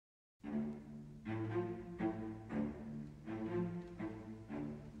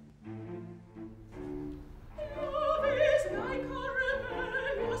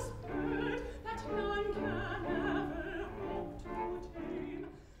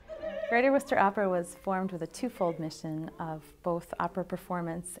Greater Worcester Opera was formed with a twofold mission of both opera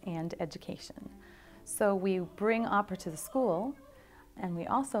performance and education. So we bring opera to the school, and we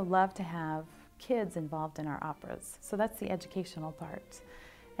also love to have kids involved in our operas. So that's the educational part.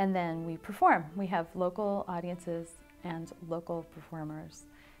 And then we perform. We have local audiences and local performers,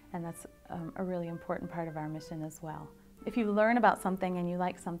 and that's a really important part of our mission as well. If you learn about something and you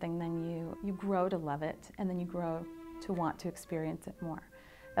like something, then you grow to love it, and then you grow to want to experience it more.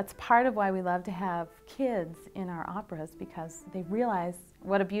 That's part of why we love to have kids in our operas, because they realize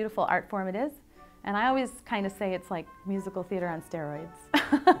what a beautiful art form it is. And I always kind of say it's like musical theater on steroids.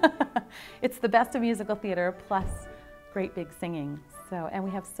 It's the best of musical theater plus great big singing. And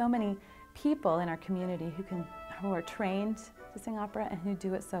we have so many people in our community who are trained to sing opera and who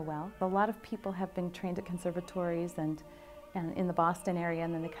do it so well. A lot of people have been trained at conservatories and in the Boston area,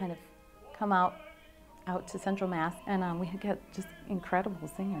 and then they kind of come out to Central Mass, and we get just incredible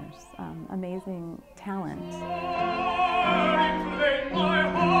singers, amazing talent.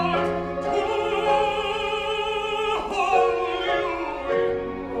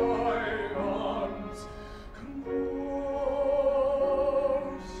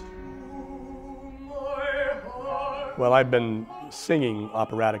 Well, I've been singing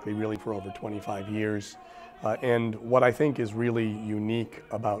operatically really for over 25 years. And what I think is really unique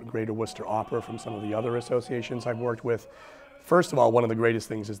about Greater Worcester Opera from some of the other associations I've worked with, first of all, one of the greatest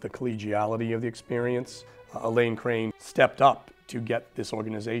things is the collegiality of the experience. Elaine Crane stepped up to get this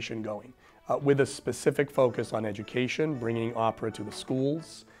organization going with a specific focus on education, bringing opera to the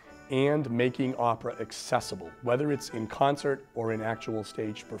schools, and making opera accessible, whether it's in concert or in actual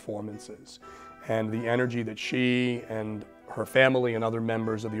stage performances. And the energy that she and her family and other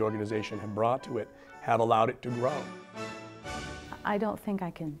members of the organization have brought to it have allowed it to grow. I don't think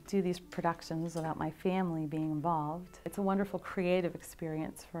I can do these productions without my family being involved. It's a wonderful creative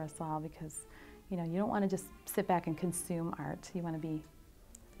experience for us all, because you don't want to just sit back and consume art. You want to be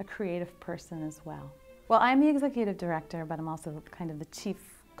a creative person as well. Well, I'm the executive director, but I'm also kind of the chief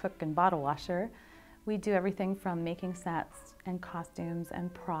cook and bottle washer. We do everything from making sets and costumes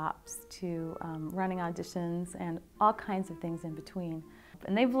and props to running auditions and all kinds of things in between.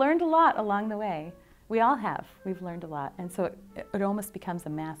 And they've learned a lot along the way. We all have. We've learned a lot. And so it almost becomes a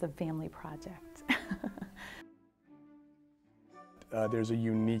massive family project. There's a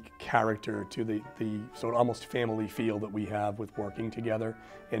unique character to the sort of almost family feel that we have with working together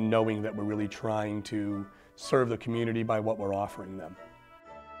and knowing that we're really trying to serve the community by what we're offering them.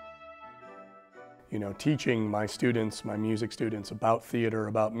 Teaching my students, my music students, about theater,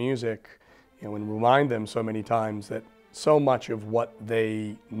 about music, and remind them so many times that so much of what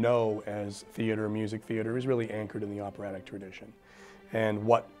they know as theater, music theater, is really anchored in the operatic tradition. And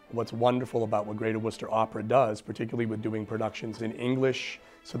what's wonderful about what Greater Worcester Opera does, particularly with doing productions in English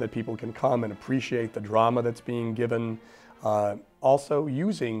so that people can come and appreciate the drama that's being given, also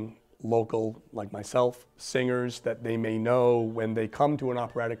using local, like myself, singers that they may know when they come to an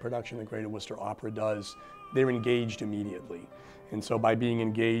operatic production that Greater Worcester Opera does, they're engaged immediately. And so by being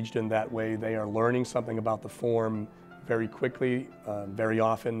engaged in that way, they are learning something about the form very quickly. Very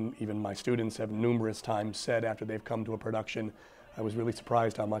often, even my students have numerous times said after they've come to a production, I was really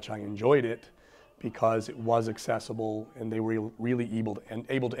surprised how much I enjoyed it, because it was accessible and they were really able to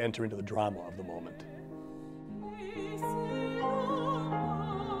enter into the drama of the moment.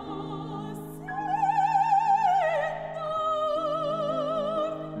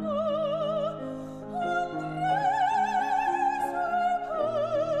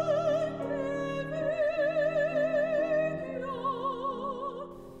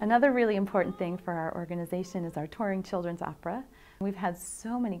 Another really important thing for our organization is our touring children's opera. We've had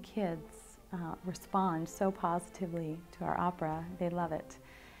so many kids respond so positively to our opera. They love it.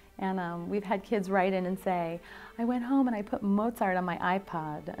 And we've had kids write in and say, I went home and I put Mozart on my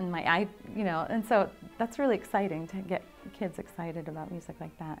iPod and and so that's really exciting to get kids excited about music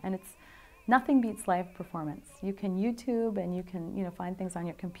like that. And nothing beats live performance. You can YouTube and you can find things on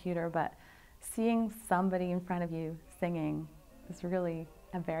your computer, but seeing somebody in front of you singing is really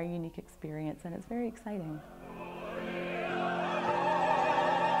a very unique experience, and it's very exciting.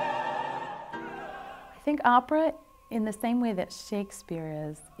 I think opera, in the same way that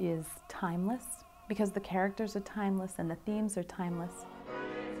Shakespeare is timeless, because the characters are timeless and the themes are timeless.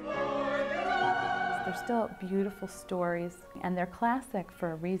 They're still beautiful stories, and they're classic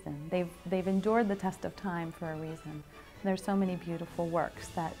for a reason. They've endured the test of time for a reason. There's so many beautiful works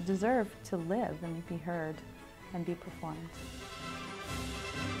that deserve to live and be heard and be performed.